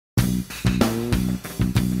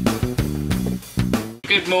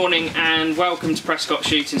good morning and welcome to Prescott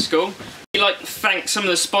Shooting School. We'd like to thank some of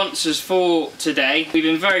the sponsors for today. We've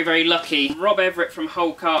been very lucky. Rob Everett from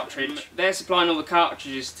Hull Cartridge, they're supplying all the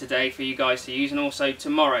cartridges today for you guys to use, and also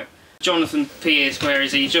tomorrow. Jonathan Piers, where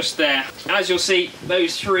is he? Just there. As you'll see,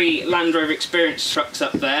 those 3 Land Rover Experience trucks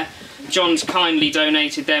up there, John's kindly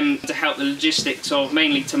donated them to help the logistics of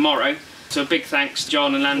mainly tomorrow. So a big thanks to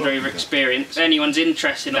John and Land Rover Experience. If anyone's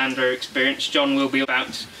interested in Land Rover Experience, John will be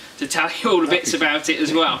about to tell you all the bits about it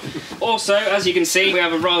as well. Also, as you can see, we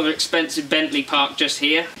have a rather expensive Bentley park just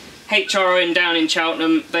here. HRO down in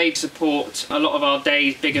Cheltenham, they support a lot of our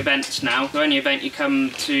day's big events now. So any event you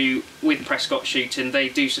come to with Prescott Shooting, they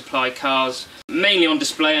do supply cars, mainly on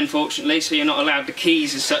display unfortunately, so you're not allowed the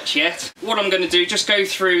keys as such yet. What I'm going to do, just go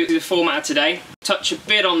through the format of today, touch a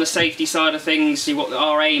bit on the safety side of things, see what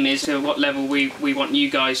our aim is, to what level we want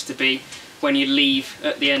you guys to be when you leave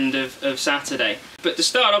at the end of Saturday. But to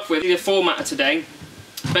start off with, the format of today,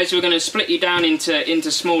 basically we're going to split you down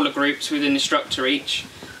into smaller groups with an instructor each.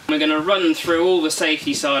 We're going to run through all the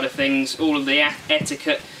safety side of things, all of the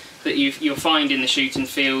etiquette that you'll find in the shooting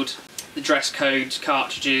field, the dress codes,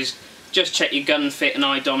 cartridges, just check your gun fit and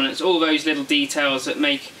eye dominance, all those little details that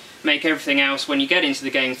make everything else when you get into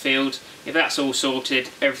the game field. If that's all sorted,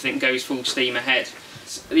 everything goes full steam ahead.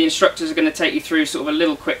 The instructors are going to take you through sort of a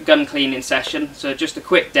little quick gun cleaning session, so just a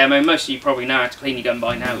quick demo. Most of you probably know how to clean your gun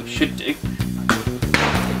by now, should do. Hit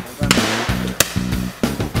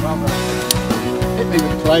me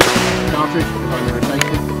with the plate, cartridge, when you're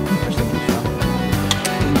rotating, press the push up.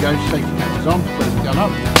 Then you go, safety catches on, put the gun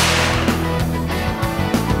up.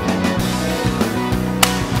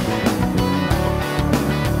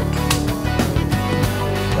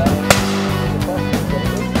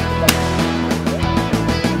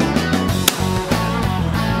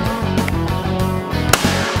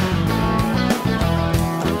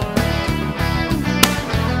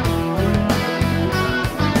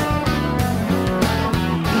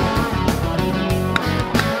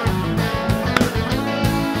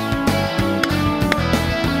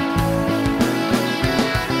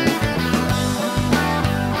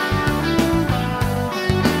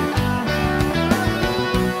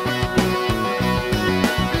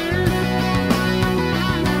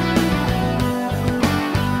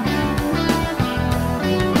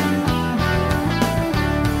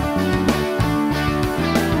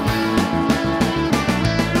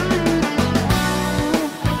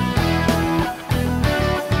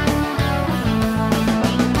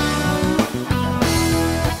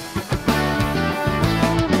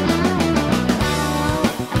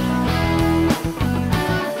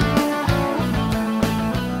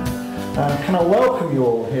 Can I welcome you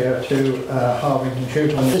all here to Harvington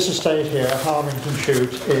Shoot. And this estate here, Harvington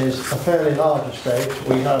Shoot, is a fairly large estate.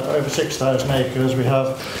 We have over 6,000 acres. We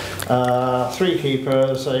have 3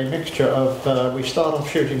 keepers, a mixture of, we start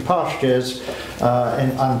off shooting partridges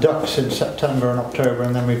and ducks in September and October,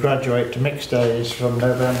 and then we graduate to mixed days from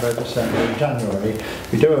November, December and January.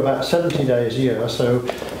 We do about 70 days a year, so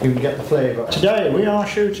you can get the flavour. Today we are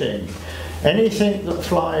shooting anything that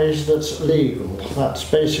flies that's legal. That's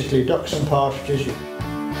basically ducks and partridges.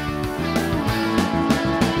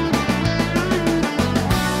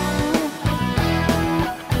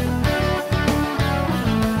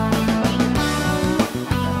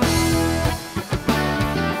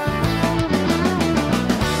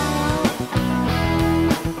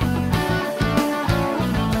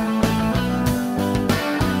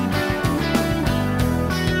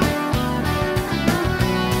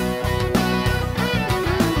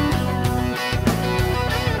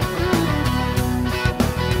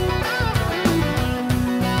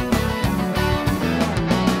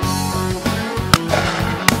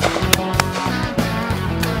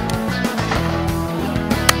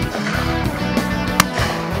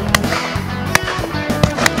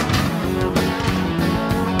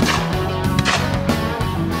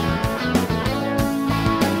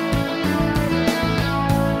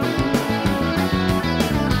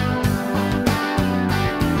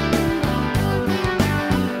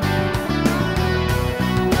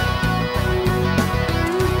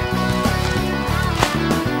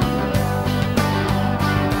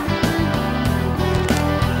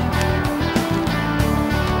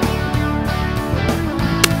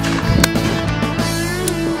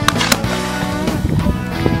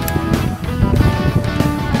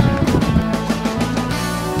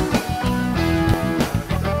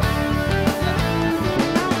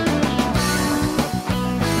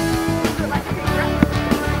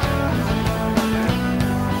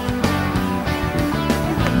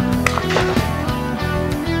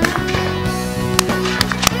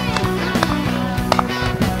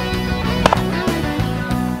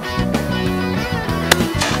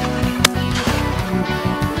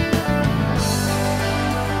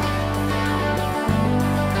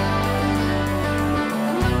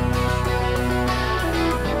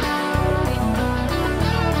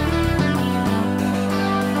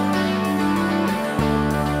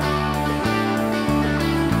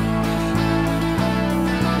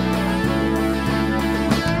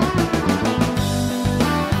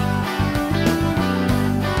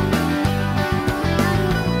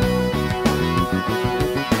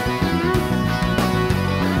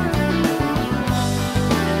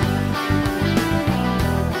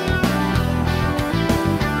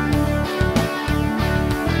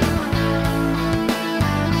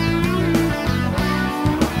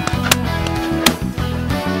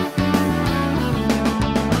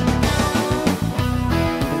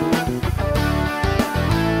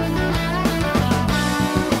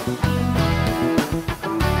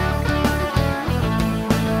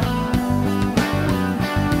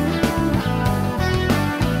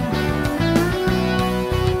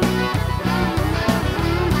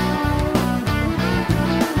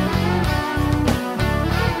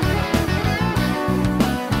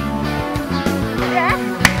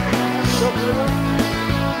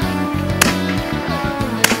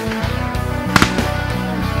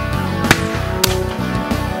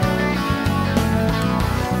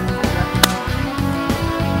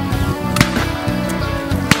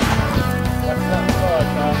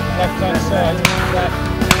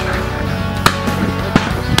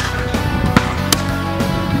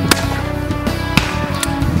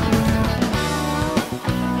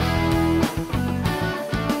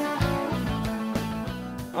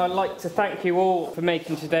 I'd like to thank you all for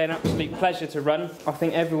making today an absolute pleasure to run. I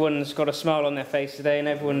think everyone's got a smile on their face today and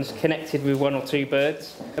everyone's connected with one or two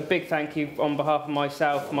birds. A big thank you on behalf of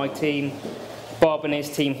myself, my team, Bob and his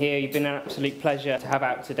team here. You've been an absolute pleasure to have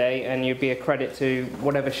out today, and you'll be a credit to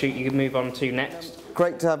whatever shoot you move on to next.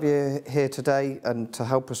 Great to have you here today and to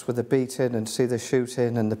help us with the beating and see the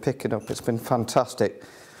shooting and the picking up. It's been fantastic.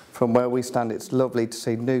 From where we stand, it's lovely to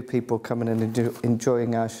see new people coming in and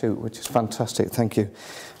enjoying our shoot, which is fantastic. Thank you.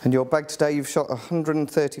 And your bag today, you've shot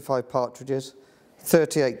 135 partridges,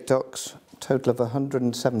 38 ducks, total of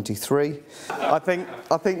 173. I think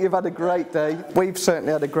you've had a great day. We've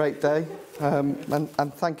certainly had a great day.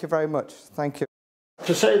 And thank you very much. Thank you.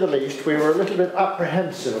 To say the least, we were a little bit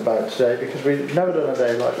apprehensive about today because we've never done a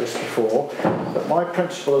day like this before. But my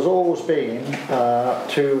principle has always been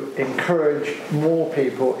to encourage more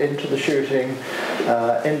people into the shooting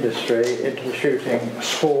industry, into the shooting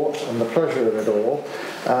sport and the pleasure of it all.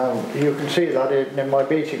 You can see that in my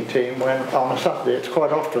beating team when on a Saturday it's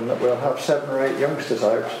quite often that we'll have 7 or 8 youngsters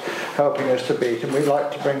out helping us to beat, and we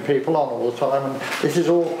like to bring people on all the time, and this is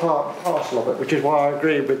all part and parcel of it, which is why I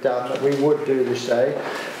agreed with Dan that we would do this day.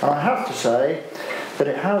 And I have to say that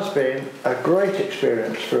it has been a great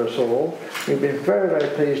experience for us all. We've been very, very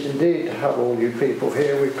pleased indeed to have all you people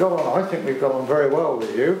here. I think we've got on very well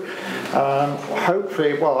with you.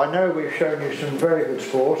 Hopefully, well, I know we've shown you some very good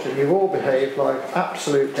sport, and you've all behaved like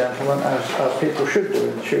absolute gentlemen, as people should do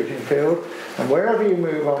in the shooting field. And wherever you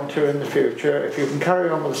move on to in the future, if you can carry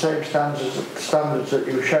on with the same standards that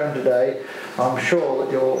you've shown today, I'm sure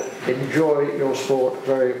that you'll enjoy your sport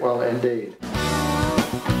very well indeed.